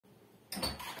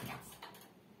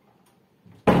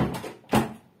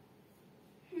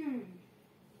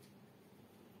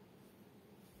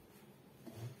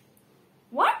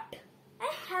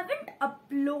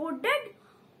uploaded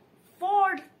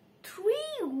for 3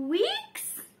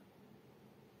 weeks.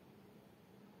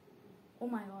 Oh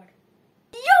my god.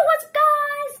 Yo, what's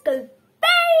guys?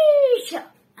 Kalpesh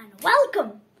and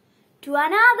welcome to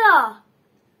another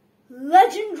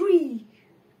legendary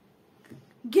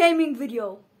gaming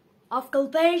video of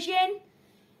Kalpesh in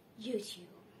YouTube.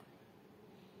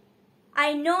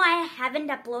 I know I haven't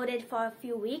uploaded for a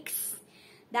few weeks.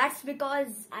 That's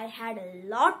because I had a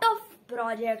lot of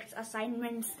projects,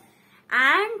 assignments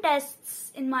and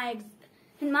tests in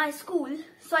my school,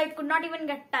 so I could not even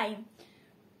get time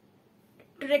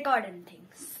to record anything.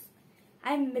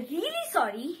 I'm really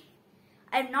sorry.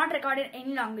 I have not recorded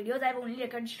any long videos. I have only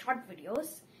recorded short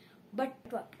videos, but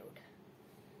to upload.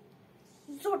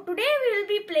 So today we will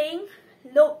be playing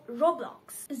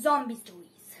Roblox Zombie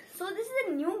Stories. So this is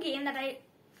a new game that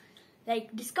I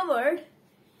discovered.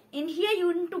 In here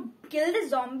you need to kill the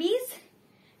zombies,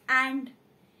 and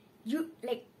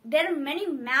there are many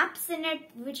maps in it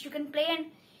which you can play, and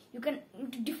you can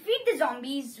defeat the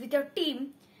zombies with your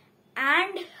team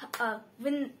and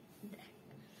win.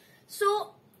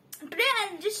 So today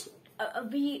I'll just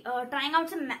be trying out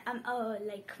some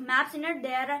maps in it.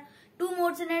 There are 2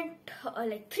 modes in it,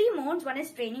 3 modes. One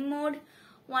is training mode,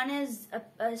 one is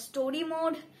a story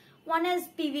mode, one is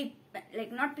PvP,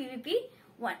 not PvP.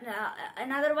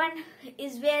 Another one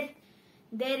is where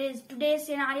there is today's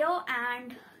scenario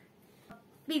and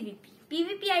PvP.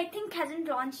 PvP I think hasn't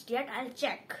launched yet. I'll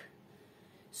check.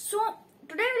 So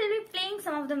today we'll be playing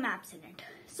some of the maps in it.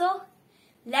 So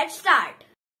let's start.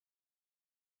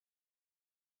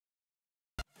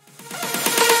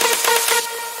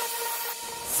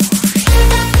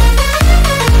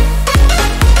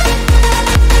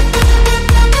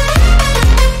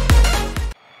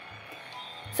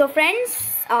 So friends,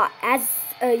 as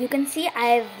you can see, I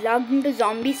have logged into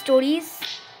Zombie Stories.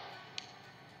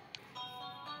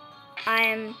 I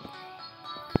am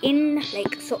in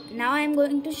so now I am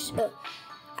going to this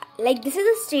is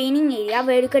a training area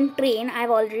where you can train. I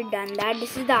have already done that.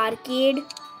 This is the arcade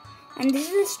and this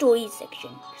is the story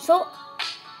section. So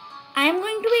I am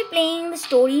going to be playing the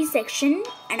story section,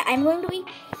 and I am going to be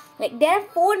there are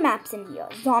 4 maps in here.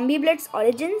 Zombie Blitz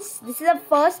Origins. This is the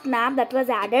first map that was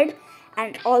added.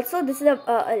 And also this is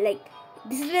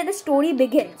this is where the story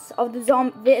begins of the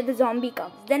where the zombie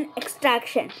comes. Then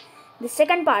Extraction, the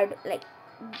second part,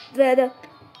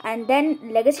 and then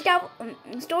Legacy Tower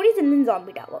stories, and then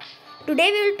Zombie Tower.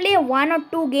 Today we will play 1 or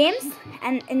 2 games,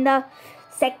 and in the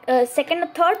second or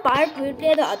third part we will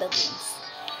play the other games.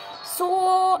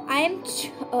 So I am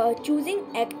choosing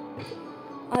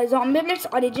Zombie Blitz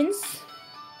Origins.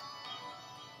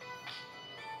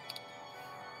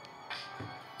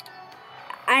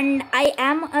 And I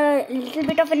am a little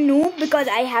bit of a noob because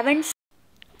I haven't...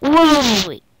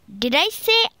 Wait. Did I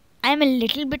say I'm a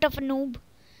little bit of a noob?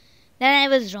 Then I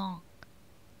was wrong.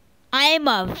 I am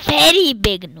a very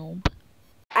big noob.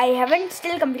 I haven't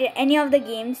still completed any of the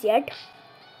games yet.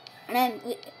 And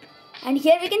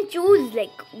here we can choose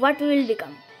what we will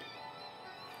become.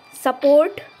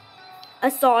 Support,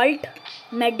 assault,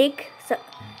 medic,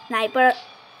 sniper,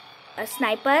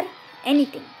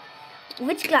 anything.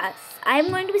 Which class? I am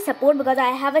going to be support because I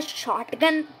have a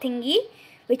shotgun thingy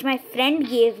which my friend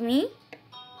gave me.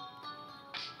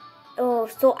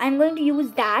 So I am going to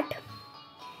use that,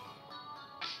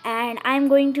 and I am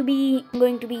going to be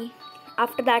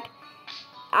after that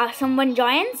someone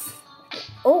joins.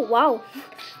 Oh wow,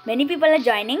 many people are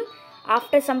joining.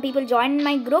 After some people join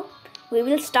my group, we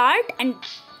will start and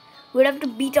we will have to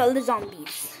beat all the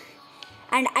zombies.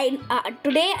 And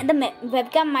today the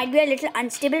webcam might be a little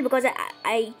unstable because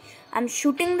I'm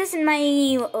shooting this in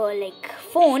my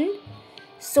phone,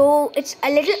 so it's a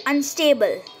little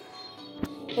unstable,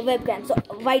 the webcam. So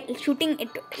while shooting it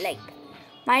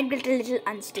might be a little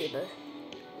unstable.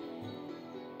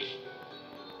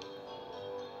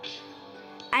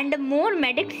 And the more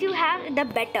medics you have, the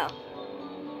better,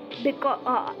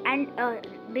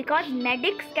 because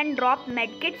medics can drop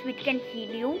medkits which can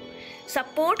heal you.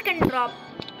 Support can drop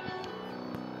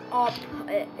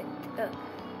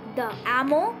the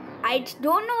ammo. I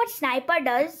don't know what sniper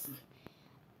does.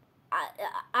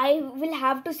 I will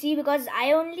have to see because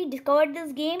I only discovered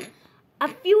this game a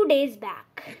few days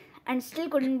back and still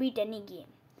couldn't beat any game.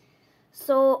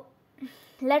 So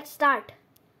let's start.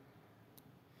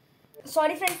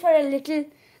 Sorry friends for a little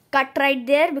cut right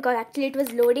there because actually it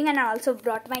was loading, and I also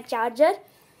brought my charger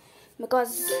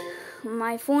because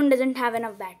my phone doesn't have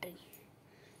enough battery.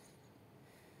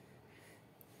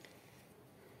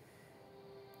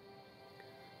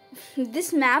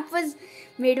 This map was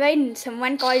made by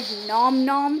someone called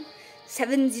Nom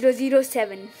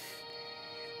 7007.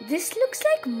 This looks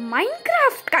like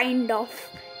Minecraft kind of.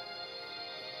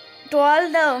 To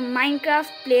all the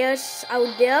Minecraft players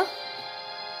out there,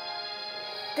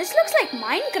 this looks like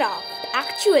Minecraft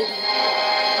actually.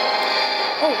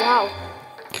 Oh wow.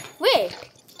 Wait,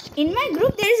 in my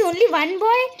group there is only one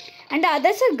boy and the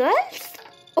others are girls?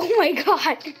 Oh my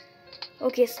god.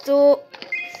 Okay, so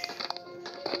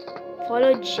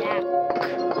follow Jack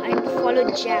and follow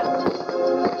Jack.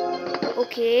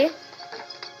 Okay.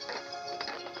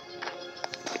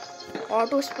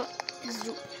 Auto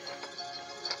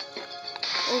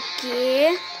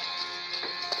okay.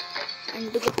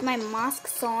 And to get my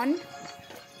masks on.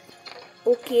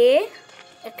 Okay.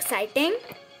 Exciting.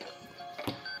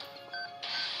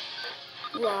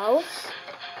 Wow.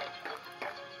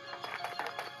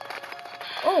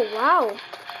 Oh wow.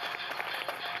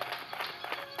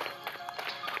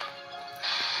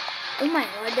 Oh my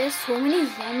god, there's so many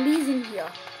zombies in here.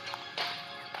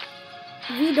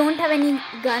 We don't have any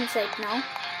guns right now.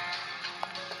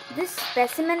 This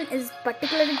specimen is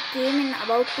particularly came in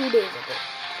about 2 days ago.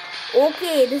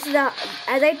 Okay, this is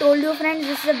as I told you friends,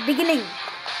 this is the beginning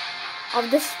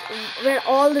of this where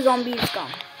all the zombies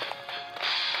come.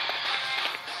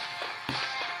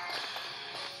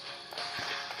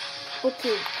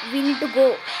 Okay, we need to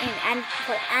go in and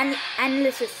for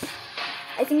analysis.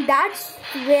 I think that's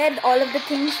where all of the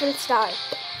things will start.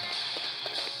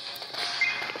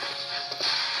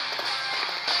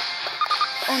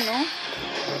 Oh no.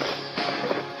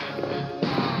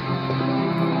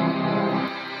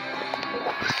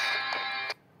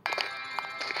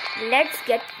 Let's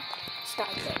get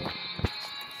started.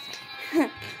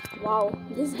 Wow,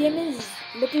 this game is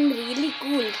looking really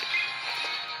cool.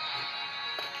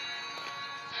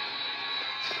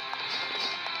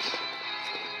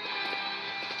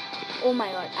 Oh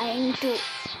my god, I need to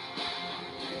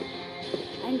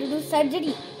do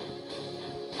surgery.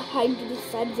 I need to do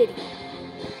surgery.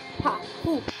 Ha,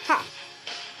 hoo, ha.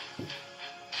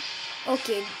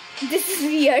 Okay, this is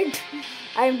weird.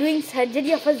 I am doing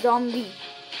surgery of a zombie.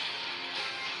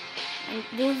 And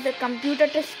use the computer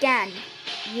to scan.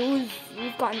 Use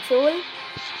console.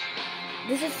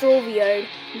 This is so weird.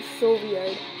 This is so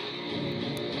weird.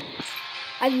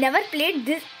 I've never played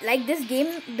this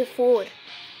game before.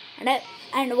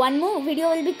 And one more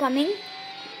video will be coming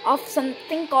of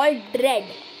something called Dread.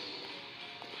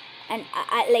 And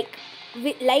I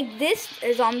like this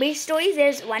zombie stories.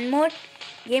 There's one more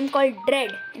game called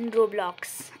Dread in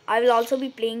Roblox. I will also be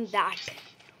playing that.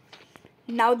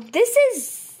 Now this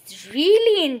is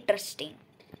really interesting.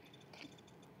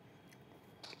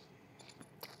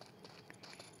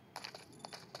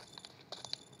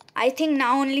 I think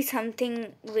now only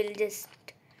something will just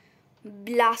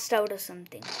blast out or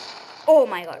something. Oh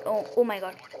my god. Oh my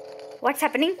god. What's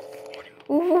happening?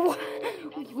 Ooh,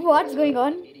 what's going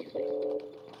on?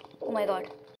 Oh my god.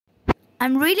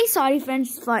 I'm really sorry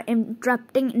friends for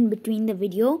interrupting in between the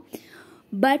video.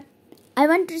 But I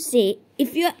want to say,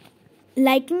 if you're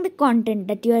liking the content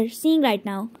that you are seeing right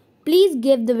now, please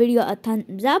give the video a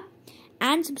thumbs up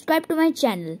and subscribe to my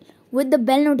channel with the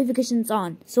bell notifications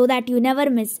on so that you never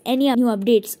miss any new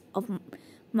updates of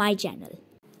my channel.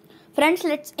 Friends,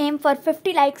 let's aim for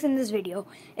 50 likes in this video.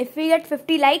 If we get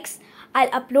 50 likes, I'll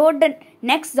upload the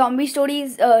next Zombie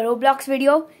Stories Roblox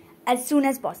video as soon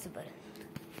as possible.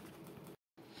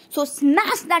 So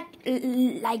smash that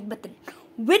like button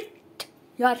with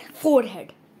your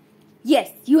forehead.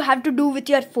 Yes, you have to do with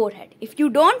your forehead. If you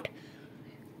don't,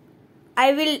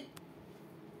 I will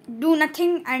do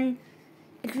nothing and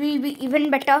it will be even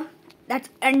better.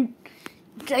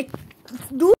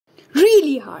 Do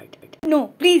really hard. No,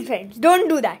 please friends, don't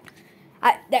do that.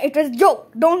 It was a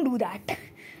joke. Don't do that.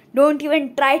 Don't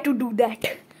even try to do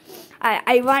that.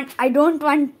 I don't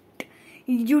want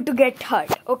you to get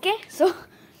hurt. Okay, so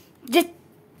just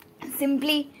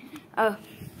simply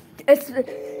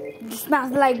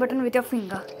smash the like button with your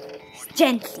finger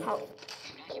gently.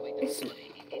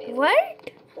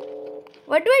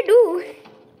 What do I do?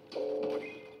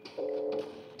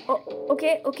 Oh,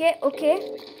 okay.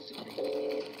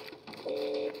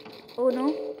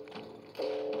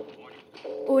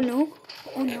 Oh no.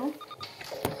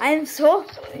 I am so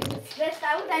stressed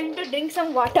out. I need to drink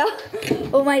some water.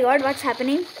 Oh my god, what's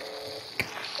happening?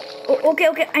 Oh, okay.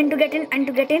 I need to get in.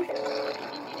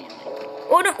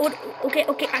 Oh no. Okay.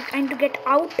 I need to get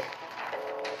out.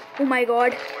 Oh my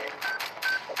god.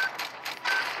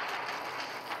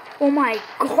 Oh my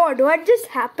god, what just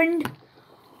happened?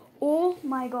 Oh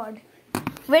my god.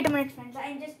 Wait a minute, friends.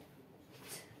 I'm just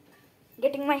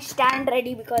getting my stand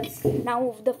ready because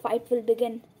now the fight will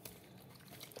begin.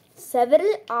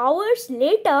 Several hours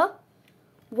later.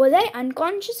 Was I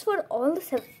unconscious for all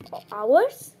the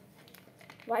hours?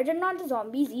 Why did not the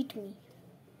zombies eat me?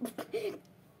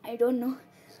 I don't know.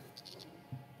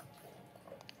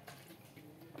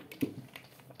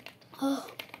 Oh,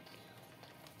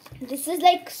 this is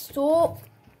like so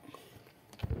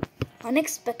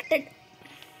unexpected.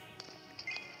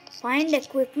 Find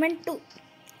equipment to...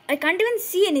 I can't even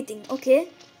see anything. Okay.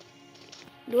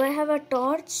 Do I have a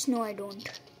torch? No, I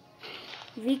don't.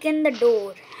 Weaken the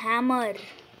door. Hammer.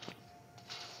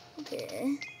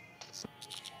 Okay.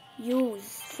 Use.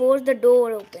 Force the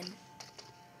door open.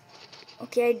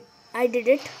 Okay, I did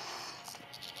it.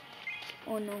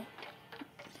 Oh no.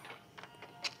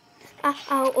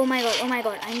 Oh my god, oh my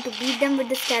god. I need to beat them with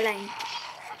the scalene.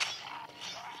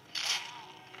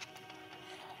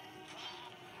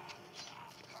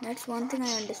 That's one thing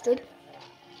I understood.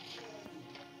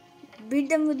 Beat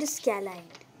them with the scalene.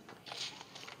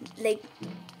 Like,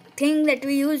 thing that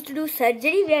we used to do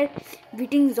surgery, we are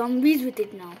beating zombies with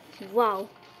it now. Wow.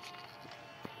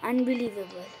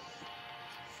 Unbelievable.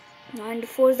 And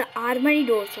force the armory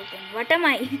doors open. What am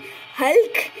I?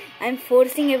 Hulk? I'm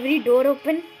forcing every door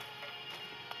open.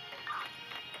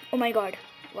 Oh my god.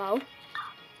 Wow.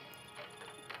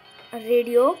 A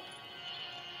radio.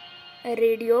 A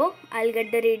radio. I'll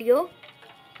get the radio.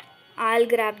 I'll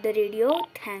grab the radio.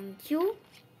 Thank you.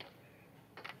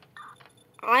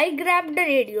 I grabbed the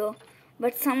radio,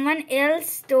 but someone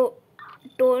else told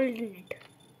it.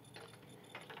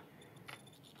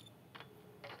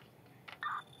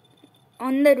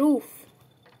 On the roof.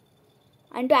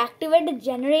 And to activate the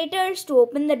generators to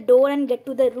open the door and get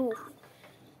to the roof.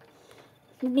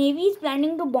 The Navy is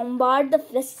planning to bombard the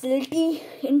facility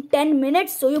in 10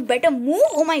 minutes, so you better move.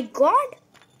 Oh my god.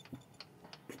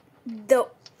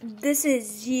 This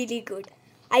is really good.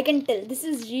 I can tell this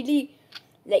is really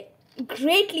like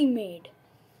greatly made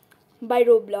by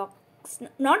Roblox.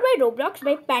 Not by Roblox,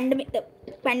 by the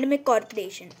Pandemic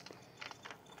Corporation.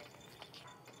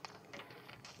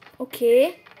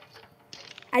 Okay.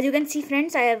 As you can see,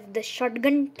 friends, I have the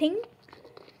shotgun thing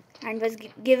and was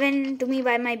given to me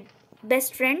by my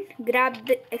best friend. Grab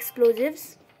the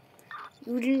explosives.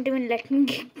 You didn't even let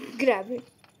me grab it.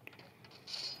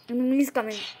 Enemy is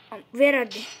coming. Where are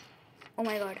they? Oh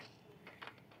my god.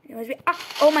 It must be.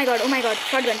 Oh my god. Oh my god.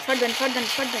 Shotgun.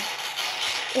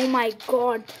 Oh my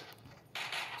god.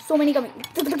 So many coming.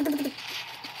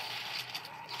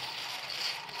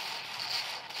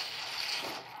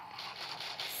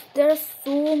 There are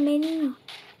so many.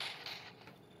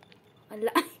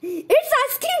 It's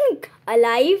asking.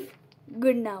 Alive?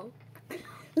 Good now.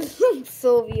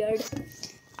 So weird.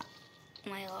 Oh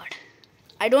my god.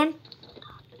 I don't.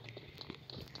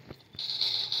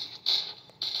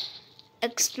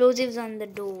 Explosives on the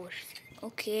doors.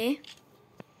 Okay.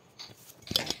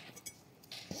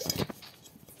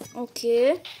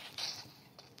 Okay.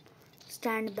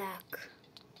 Stand back.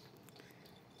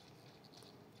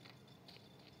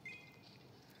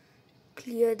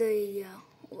 Clear the area.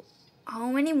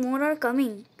 How many more are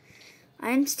coming?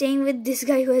 I am staying with this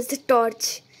guy who has the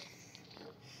torch.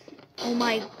 Oh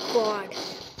my god.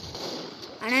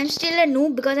 And I'm still a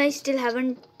noob because I still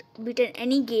haven't beaten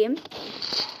any game.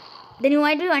 Then you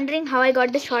might be wondering how I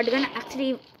got the shotgun.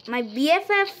 Actually, my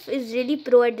BFF is really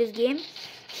pro at this game.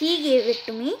 He gave it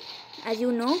to me. As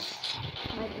you know,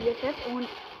 my BFF owned.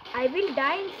 I will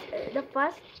die in the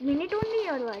first minute only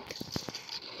or what?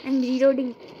 I'm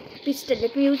reloading pistol.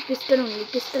 Let me use pistol only.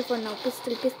 Pistol for now.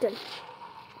 Pistol.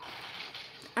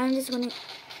 I'm just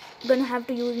gonna have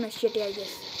to use machete, I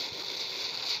guess.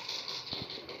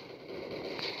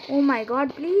 Oh my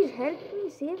god, please help me,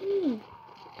 save me.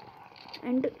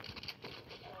 And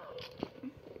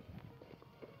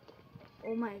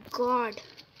oh my god.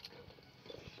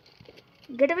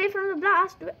 Get away from the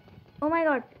blast. Oh my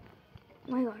god.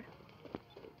 Oh my god.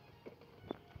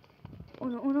 Oh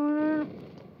no.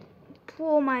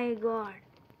 Oh my god.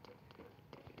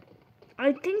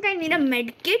 I think I need a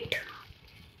med kit.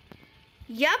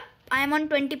 Yup, I am on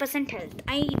 20% health.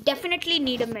 I definitely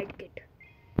need a med kit.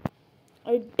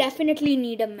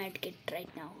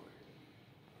 Right now.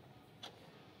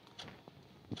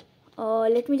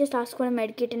 Let me just ask for a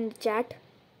med kit in the chat.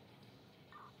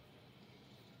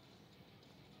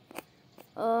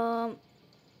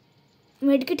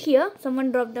 Med kit here.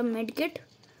 Someone dropped the med kit.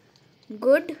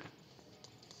 Good.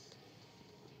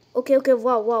 Okay.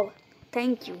 Wow.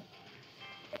 Thank you.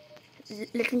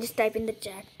 Let me just type in the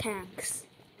chat. Thanks.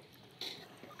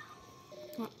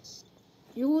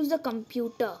 Use the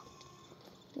computer.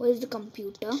 Where's the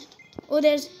computer? Oh,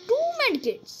 there's 2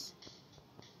 medkits.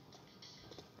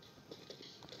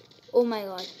 Oh my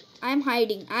god. I am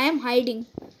hiding.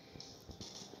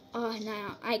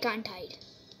 Nah, I can't hide.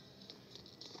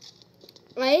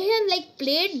 I have like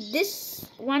played this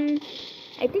one,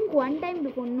 I think one time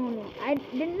before. No, I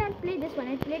did not play this one.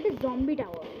 I played a zombie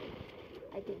tower.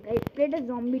 I think I played a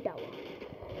zombie tower.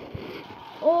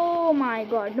 Oh my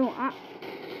god, no.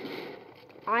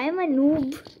 I am a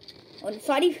noob. Oh,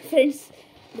 sorry friends,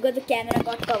 because the camera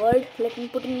got covered. Let me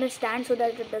put it in the stand so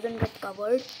that it doesn't get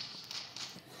covered.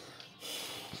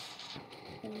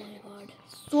 Oh my god,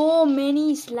 so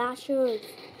many slashers.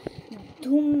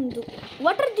 Doom.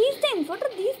 What are these things? What are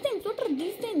these things? What are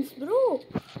these things, bro?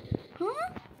 Huh?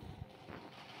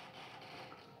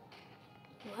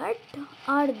 What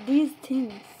are these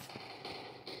things?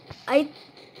 I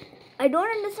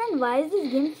don't understand why is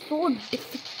this game so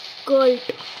difficult.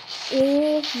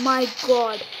 Oh my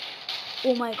god.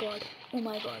 Oh my god. Oh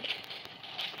my god.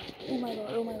 Oh my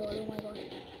god. Oh my god. Oh my god.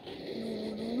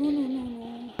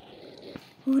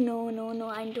 No. Oh no.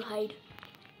 I need to hide.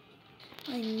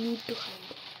 I need to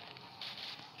hide.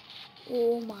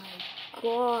 Oh my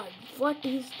god. What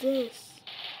is this?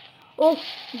 Oh,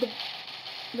 the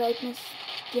brightness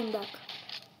came back.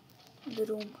 The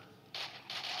room.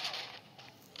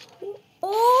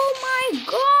 Oh my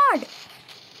god.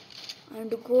 I have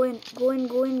to go in.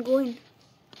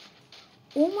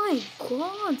 Oh my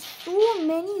god, so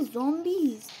many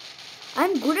zombies.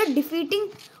 I'm good at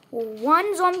defeating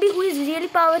one zombie who is really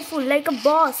powerful, like a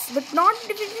boss, but not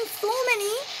defeating so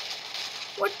many.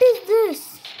 What is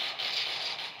this?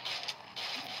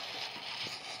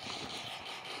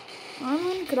 I am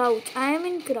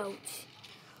in crouch.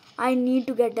 I need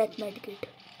to get that medkit.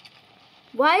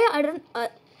 Why I don't...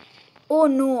 oh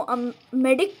no, a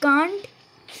medic can't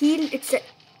heal itself,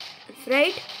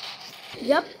 right?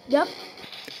 Yup.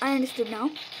 I understood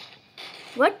now.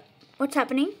 What's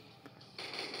happening?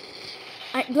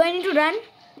 Do I need to run?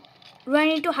 Do I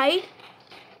need to hide?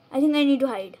 I think I need to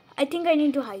hide.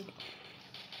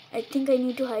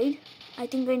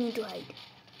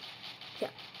 Yeah.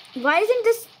 Why isn't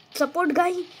this support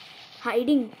guy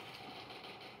hiding?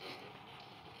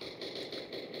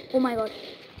 Oh my god.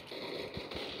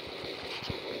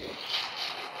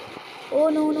 Oh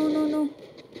no.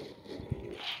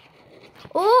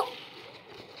 Oh!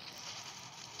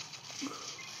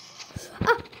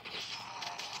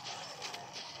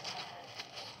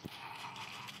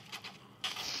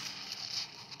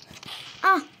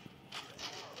 Ah!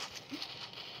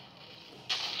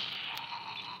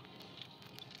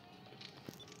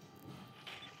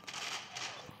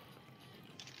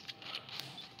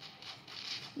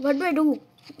 What do I do?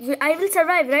 I will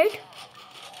survive, right?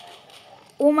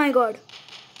 Oh my god.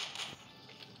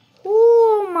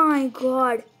 Oh my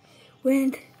god.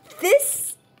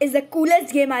 This is the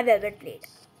coolest game I've ever played.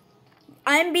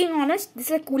 I'm being honest,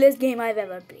 this is the coolest game I've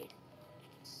ever played.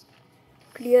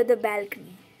 Clear the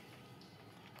balcony.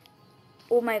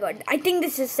 Oh my god. I think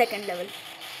this is second level.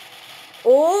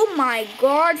 Oh my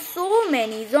god. So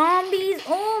many zombies.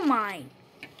 Oh my.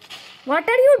 What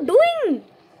are you doing?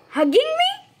 Hugging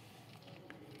me?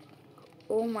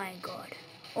 Oh my god.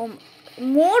 Oh,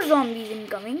 more zombies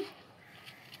incoming.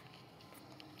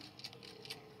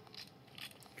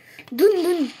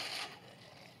 Dun.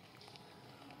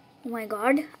 Oh my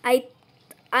god. I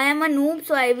am a noob,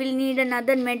 so I will need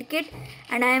another medkit,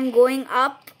 and I am going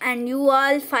up, and you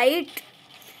all fight.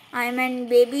 I am a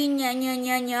baby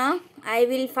nya. I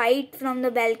will fight from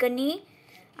the balcony.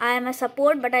 I am a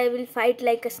support, but I will fight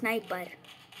like a sniper.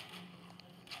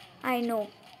 I know.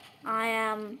 I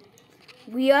am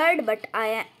weird, but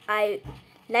I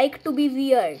like to be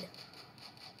weird.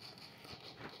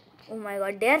 Oh my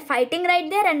god, they are fighting right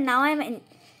there, and now I'm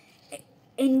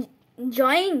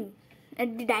enjoying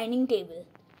at the dining table.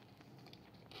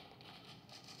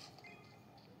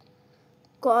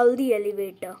 Call the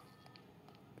elevator.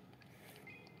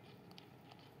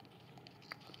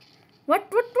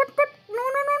 What?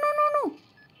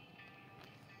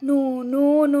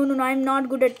 No. I'm not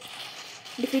good at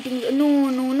defeating. No.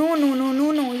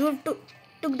 You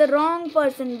took the wrong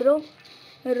person, bro.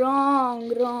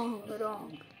 Wrong.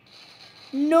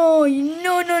 No.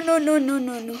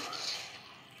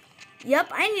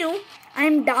 Yep, I knew.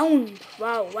 I'm down.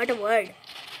 Wow, what a word.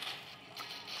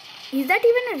 Is that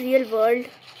even a real word?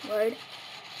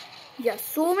 Yeah,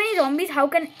 so many zombies. How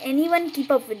can anyone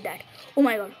keep up with that? Oh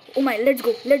my god. Oh my, let's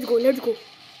go.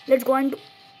 And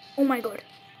oh my god.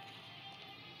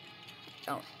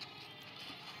 Down.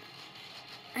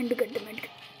 And to get the medkit.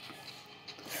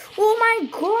 Oh my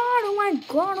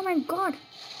god.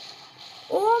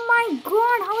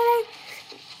 How will I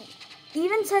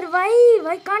even survive?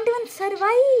 I can't even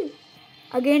survive.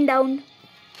 Again down.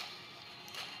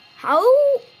 How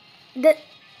do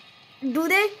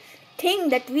they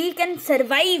think that we can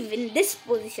survive in this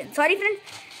position. Sorry, friends.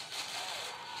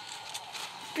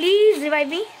 Please revive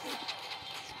me.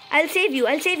 I'll save you.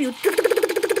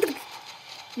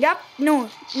 Yup. No,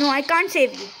 I can't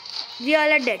save you. We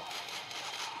all are dead.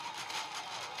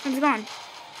 It's gone.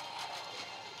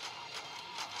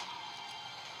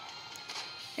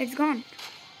 It's gone.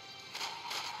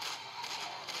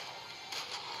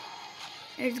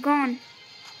 It's gone.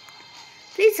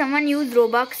 Please, someone use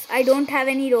Robux. I don't have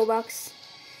any Robux.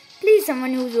 Please,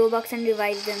 someone use Robux and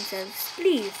revive themselves.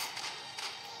 Please.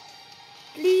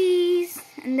 Please.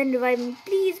 And then revive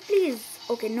me. Please.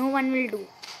 Okay, no one will do.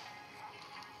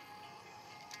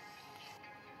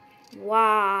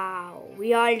 Wow.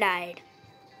 We all died.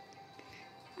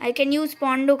 I can use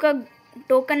Pawn token,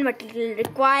 but it will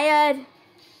require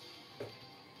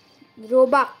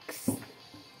Robux.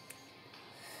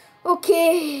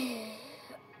 Okay.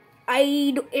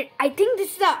 I think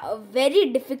this is a very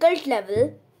difficult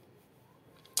level,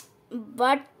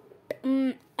 but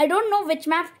I don't know which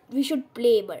map we should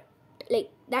play, but like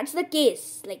that's the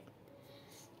case. Like,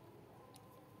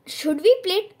 should we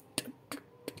play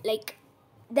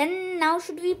now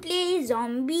should we play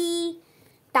Zombie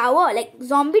Tower? Like,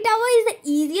 Zombie Tower is the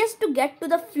easiest to get to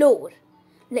the floor.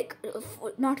 Like,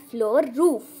 not floor,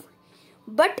 roof.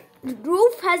 But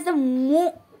roof has the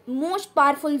most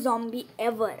powerful zombie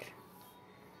ever.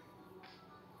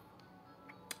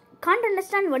 Can't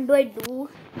understand, what do I do?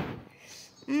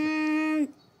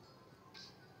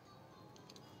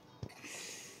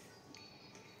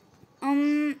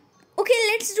 Okay,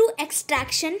 let's do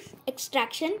extraction.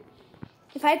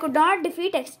 If I could not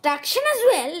defeat extraction as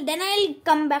well, then I'll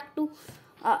come back to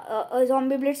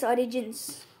Zombie Blitz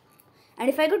Origins. And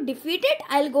if I could defeat it,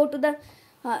 I'll go to the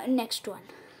next one.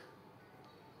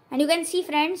 And you can see,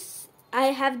 friends,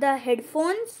 I have the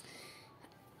headphones.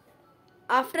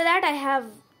 After that, I have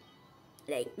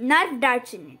like Nerf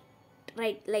darts in it,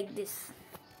 right, like this.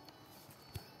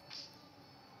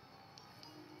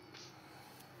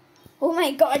 Oh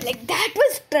my god, like that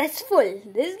was stressful.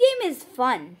 This game is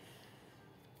fun.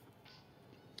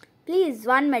 Please,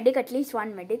 one medic, at least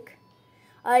one medic.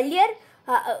 Earlier,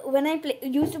 when I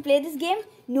used to play this game,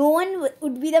 no one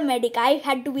would be the medic. I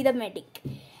had to be the medic.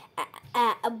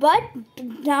 But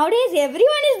nowadays,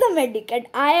 everyone is the medic, and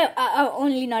I am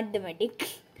only not the medic.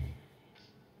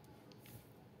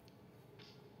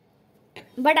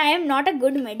 But I am not a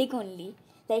good medic only.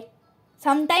 Like,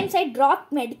 sometimes I drop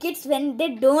medkits when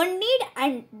they don't need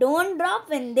and don't drop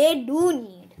when they do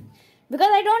need. Because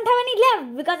I don't have any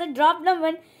left. Because I drop them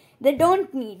when they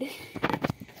don't need.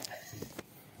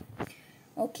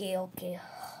 Okay. Okay.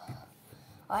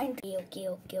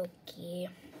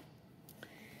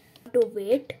 To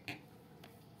wait.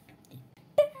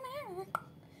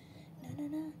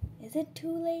 Is it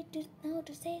too late now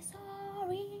to say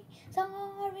sorry?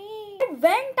 It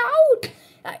went out.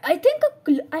 I think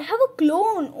I have a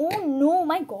clone. Oh no,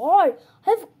 my god. I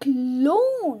have a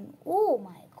clone. Oh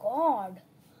my god.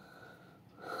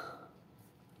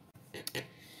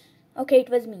 Okay, it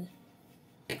was me.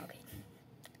 Okay.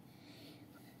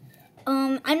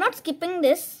 I'm not skipping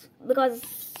this because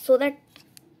so that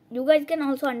you guys can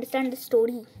also understand the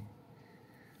story.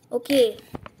 Okay.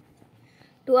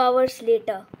 2 hours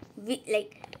later,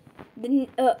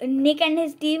 Nick and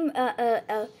his team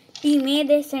A,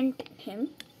 they sent him.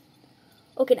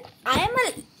 Okay, now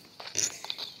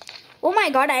oh my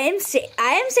god, I am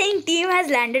saying team has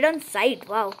landed on site.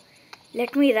 Wow.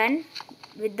 Let me run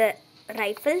with the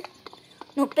rifle.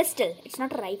 No, pistol. It's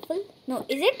not a rifle. No,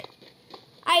 is it?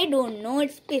 I don't know.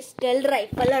 It's pistol,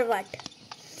 rifle, or what.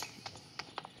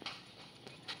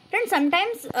 Friends,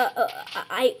 sometimes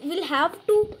I will have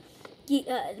to.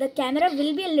 The camera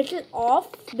will be a little off,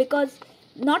 because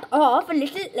not off, a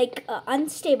little like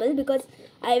unstable, because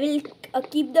I will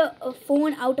keep the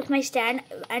phone out of my stand,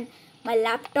 and my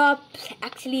laptop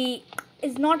actually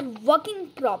is not working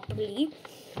properly,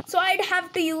 so I'd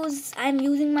have to use. I'm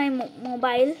using my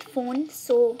mobile phone,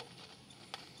 so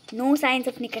no signs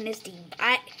of Nick and his team.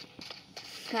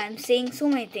 I'm saying so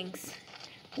many things.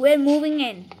 We're moving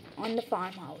in on the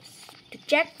farmhouse to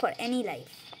check for any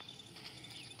life.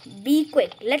 Be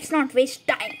quick. Let's not waste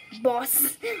time.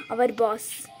 Boss. Our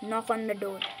boss. Knock on the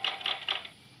door.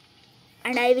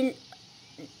 And I will...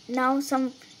 Now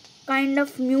some kind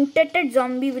of mutated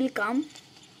zombie will come.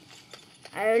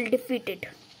 I will defeat it.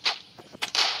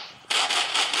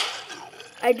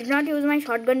 I did not use my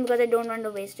shotgun because I don't want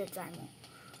to waste its ammo.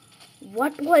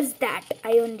 What was that?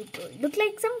 I only told. Looked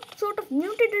like some sort of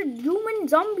mutated human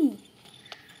zombie.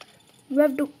 You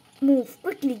have to move.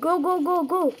 Quickly. Go, go, go,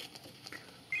 go.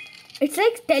 It's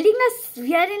like telling us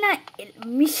we are in a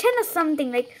mission or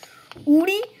something. Like,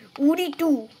 Woody, Woody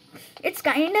 2. It's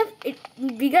kind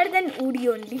of bigger than Woody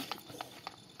only.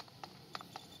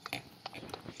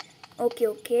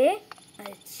 Okay.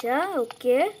 Acha,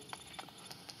 okay.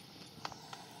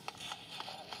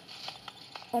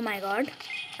 Oh my god.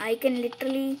 I can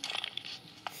literally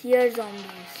hear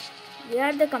zombies. Where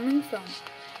are they coming from?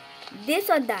 This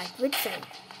or that? Which side?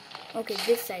 Okay,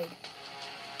 this side.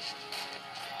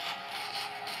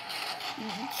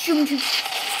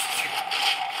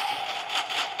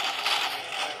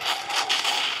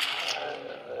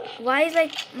 Why is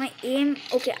like my aim?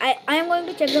 Okay, I am going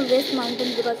to check the west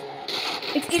mountains because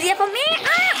it's easier for me.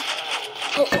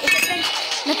 Oh, okay, friends.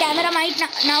 The camera might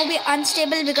now be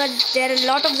unstable because there are a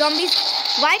lot of zombies.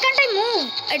 Why can't I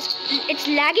move? It's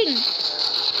lagging.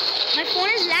 My phone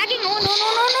is lagging. Oh no.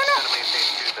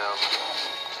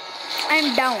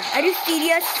 I'm down. Are you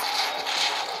serious?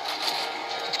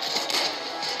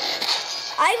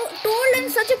 I told I'm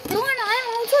such a pro and I am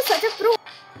also such a pro.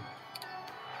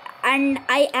 And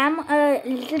I am a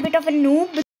little bit of a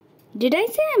noob. Did I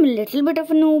say I'm a little bit of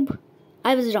a noob?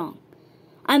 I was wrong.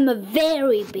 I'm a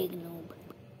very big noob.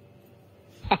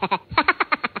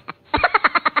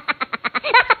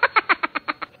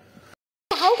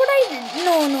 How could I?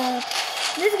 No.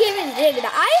 This game is rigged.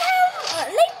 I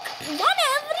have won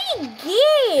every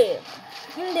game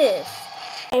in this.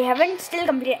 I haven't still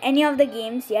completed any of the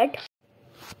games yet.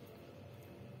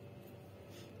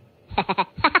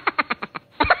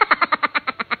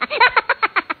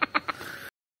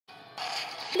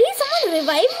 Please, someone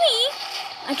revive me.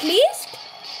 At least.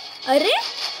 Arre?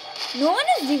 No one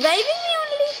is reviving me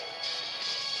only.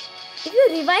 If you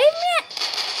revive me.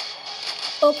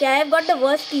 Okay, I have got the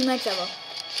worst teammates ever.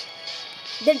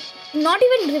 They did not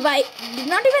even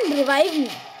revive me.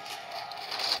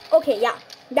 Okay, yeah.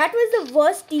 That was the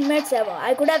worst teammates ever.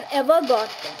 I could have ever got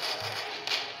them.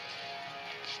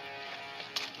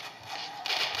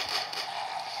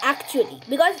 Actually,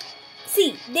 because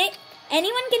see,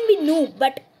 anyone can be noob,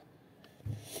 but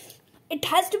it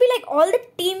has to be like all the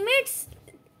teammates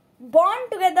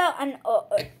bond together and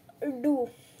do.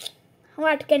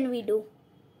 What can we do?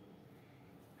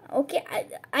 Okay,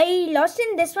 I lost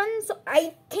in this one, so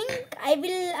I think I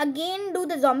will again do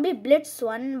the zombie blitz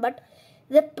one. But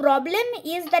the problem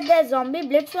is that the zombie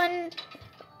blitz one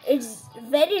is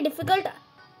very difficult.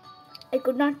 I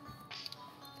could not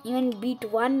even beat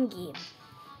one game.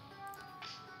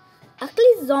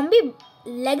 Actually, zombie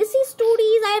legacy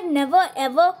stories I have never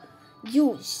ever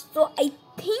used. So I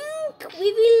think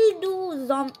we will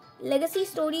do legacy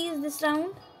stories this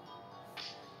round.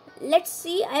 Let's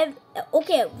see.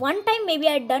 Okay, one time maybe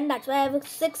I had done. That's why I have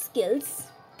 6 skills.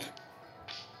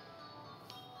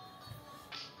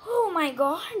 Oh my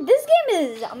god, this game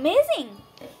is amazing.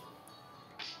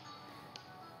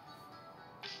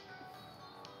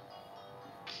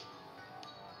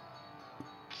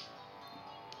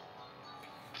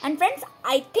 And friends,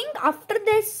 I think after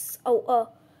this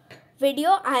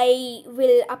video, I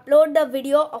will upload the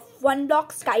video of 1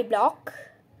 block skyblock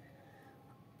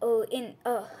in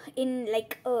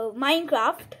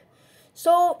Minecraft.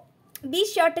 So be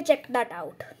sure to check that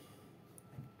out.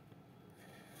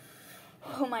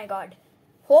 Oh my god.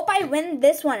 Hope I win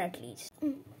this one at least.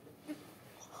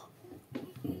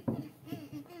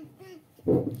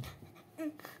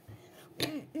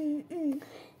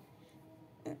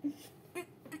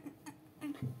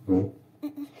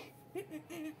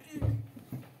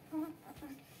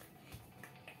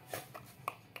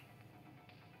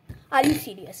 Are you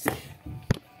serious?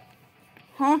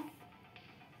 Huh?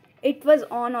 It was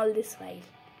on all this while.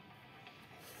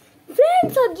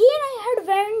 Friends, again I had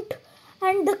went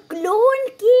and the clone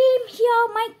came here.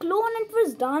 My clone, it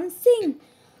was dancing.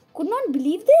 Could not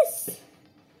believe this.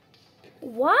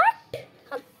 What?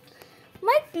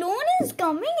 My clone is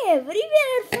coming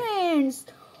everywhere, friends.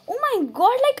 Oh my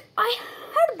god, like I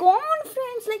had gone,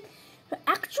 friends. Like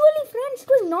actually, friends, it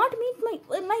was not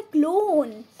my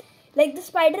clone. Like the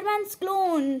Spider-Man's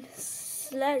clone.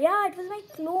 Yeah, it was my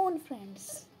clone,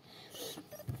 friends.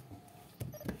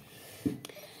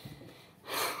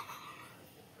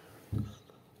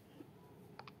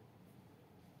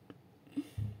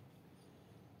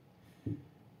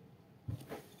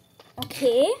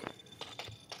 Okay.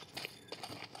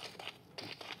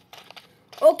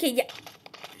 Okay, yeah.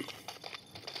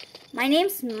 My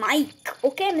name's Mike.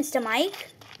 Okay, Mr. Mike.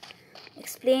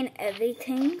 Explain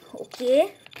everything.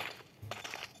 Okay.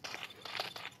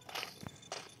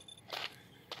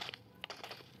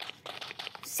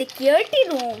 Security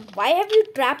room. Why have you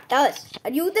trapped us?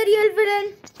 Are you the real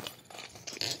villain?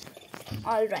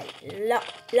 Alright.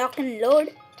 Lock and load.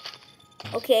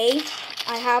 Okay.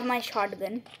 I have my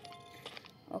shotgun.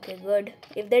 Okay, good.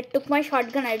 If they took my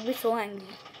shotgun, I'd be so angry.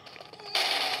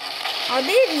 Are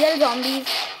they real zombies?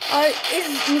 Or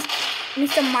is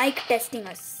Mr. Mike testing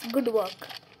us? Good work.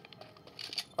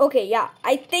 Okay, yeah.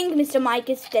 I think Mr. Mike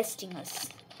is testing us.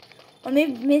 Or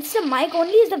maybe Mr. Mike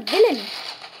only is the villain.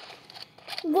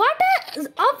 What is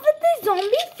up with these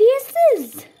zombie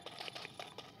faces?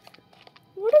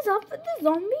 What is up with the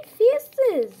zombie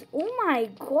faces? Oh my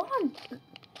god.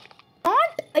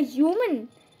 Not a human.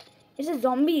 It's a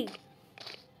zombie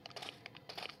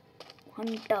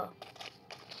hunter.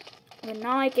 Well,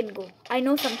 now I can go. I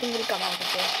know something will come out of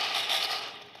there.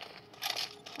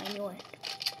 I know it.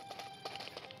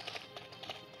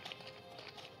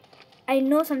 I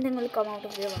know something will come out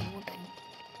of there one more time.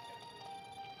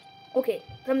 Okay,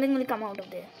 something will come out of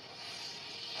there.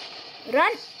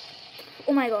 Run!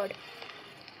 Oh my god.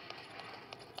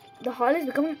 The hall is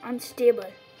becoming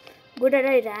unstable. Good that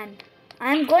I ran.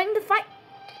 I am going to fight.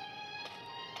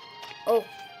 Oh.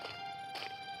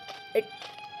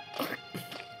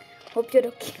 Hope you're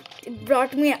okay. It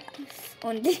brought me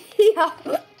on the...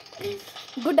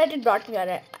 Good that it brought me on.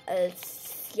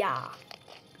 Yeah.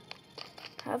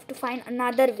 I have to find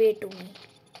another way to me.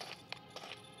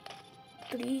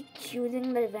 Reach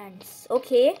using the vents.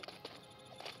 Okay.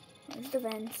 Where's the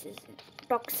vents? Is it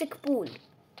toxic pool?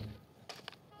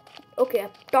 Okay, a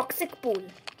toxic pool.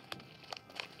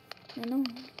 I know.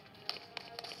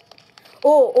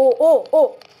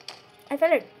 Oh. I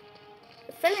fell in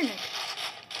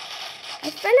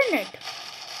it.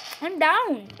 I'm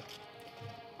down.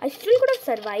 I still could have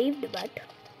survived, but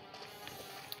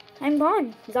I'm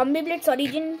gone. Zombie Blitz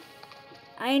Origin.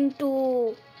 And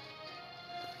to...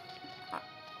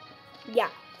 yeah.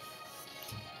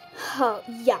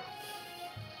 Yeah.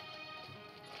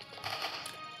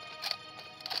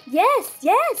 Yes,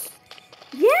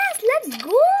 let's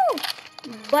go.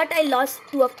 But I lost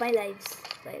 2 of my lives.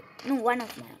 Right? No, 1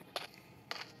 of my.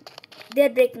 They're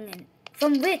breaking in.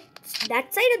 From which?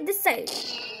 That side or this side?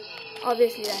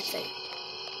 Obviously that side.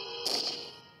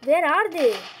 Where are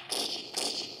they?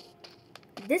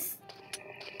 This.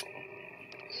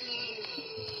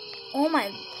 Oh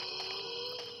my.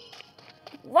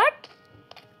 What?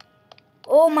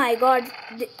 Oh my god.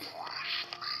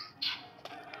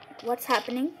 What's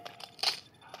happening?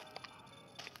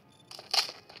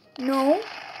 No.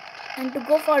 And to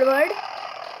go forward,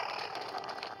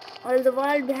 or the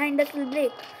wall behind us will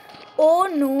break. Oh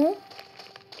no.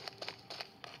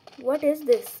 What is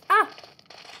this? Ah!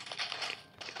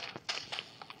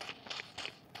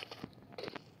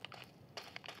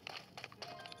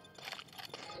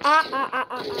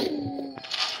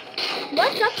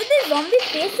 What's up with these zombie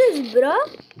faces, bro?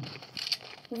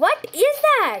 What is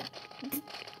that?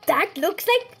 That looks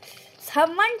like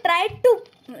someone tried to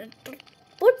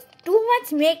put too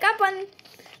much makeup on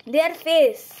their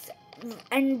face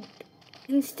and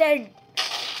instead,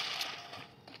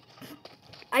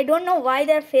 I don't know why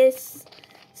their face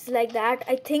is like that.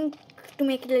 I think to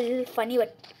make it a little funny,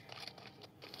 but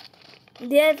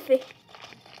their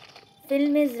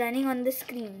film is running on the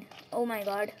screen. Oh my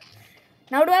god.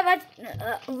 Now do I watch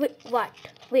what?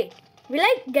 Wait, will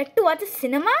I get to watch a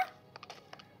cinema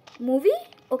movie?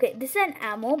 Okay, this is an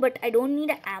ammo, but I don't need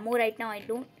an ammo right now. I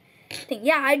don't think.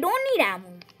 Yeah, I don't need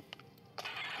ammo.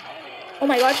 Oh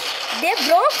my god, they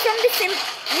broke from the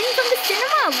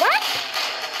cinema. What?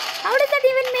 How does that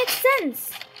even make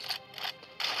sense?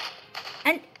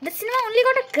 And the cinema only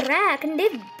got a crack, and they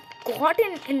got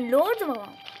in loads of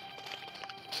them.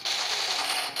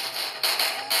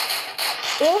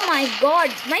 Oh my god,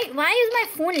 why is my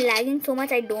phone lagging so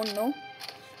much? I don't know.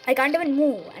 I can't even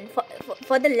move, and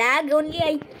for the lag only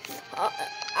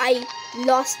I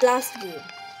lost last game.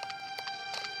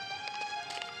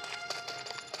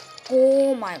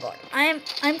 Oh my god,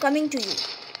 I'm coming to you.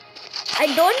 I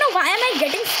don't know why am I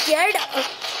getting scared.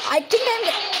 I think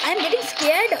I'm getting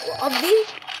scared of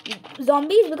the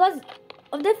zombies because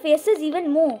of their faces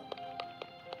even more.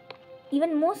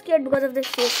 Even more scared because of their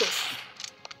faces.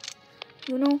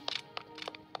 You know.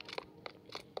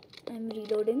 I'm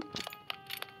reloading.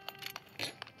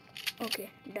 Okay,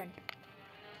 done.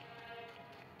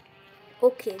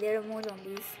 Okay, there are more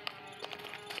zombies.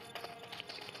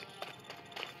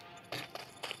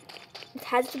 It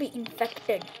has to be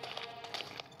infected.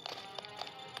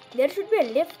 There should be a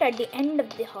lift at the end of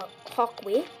the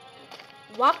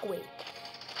walkway.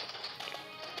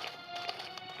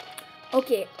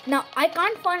 Okay, now I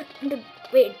can't find the...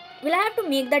 Wait, will I have to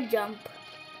make that jump?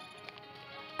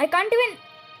 I can't even...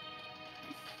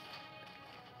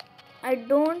 I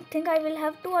don't think I will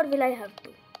have to, or will I have to?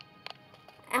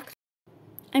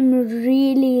 I'm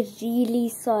really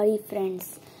sorry,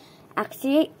 friends.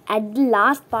 Actually, at the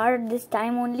last part, this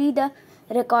time only the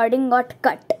recording got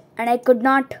cut, and I could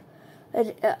not,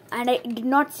 and I did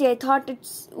not see. I thought it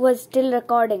was still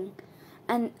recording,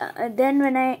 and then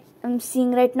when I am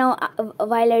seeing right now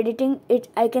while editing it,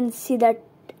 I can see that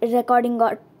recording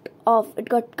got off. It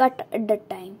got cut at that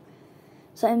time.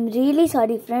 So I'm really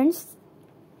sorry, friends.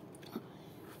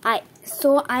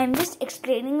 I'm just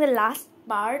explaining the last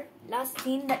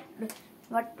scene. That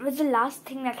what was the last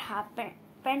thing that happened?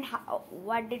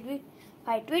 What did we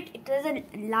fight with? It was a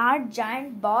large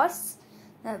giant boss,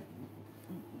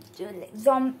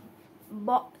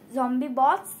 zombie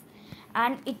boss,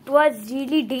 and it was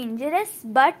really dangerous.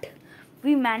 But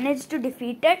we managed to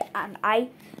defeat it, and I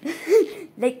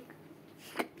like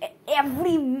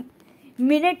every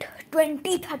minute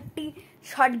 20-30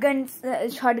 shotgun.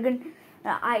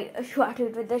 I shot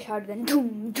it with the shotgun.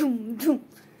 Doom, doom, doom.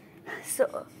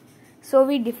 So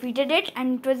we defeated it,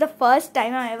 and it was the first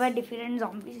time I ever defeated in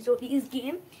Zombie Stories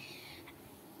game.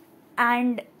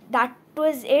 And that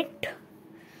was it.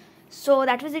 So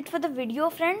that was it for the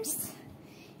video, friends.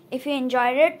 If you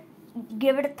enjoyed it,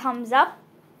 give it a thumbs up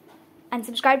and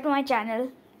subscribe to my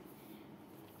channel.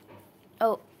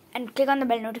 Oh, and click on the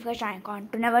bell notification icon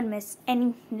to never miss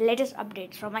any latest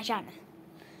updates from my channel.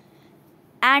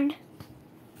 And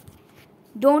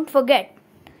don't forget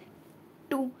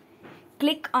to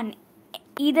click on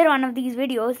either one of these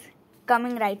videos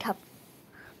coming right up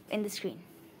in the screen.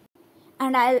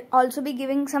 And I'll also be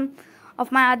giving some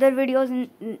of my other videos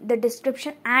in the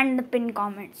description and the pinned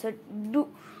comment. So do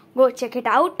go check it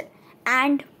out,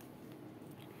 and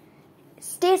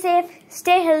stay safe,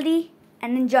 stay healthy,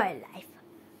 and enjoy life.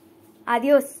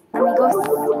 Adios, amigos.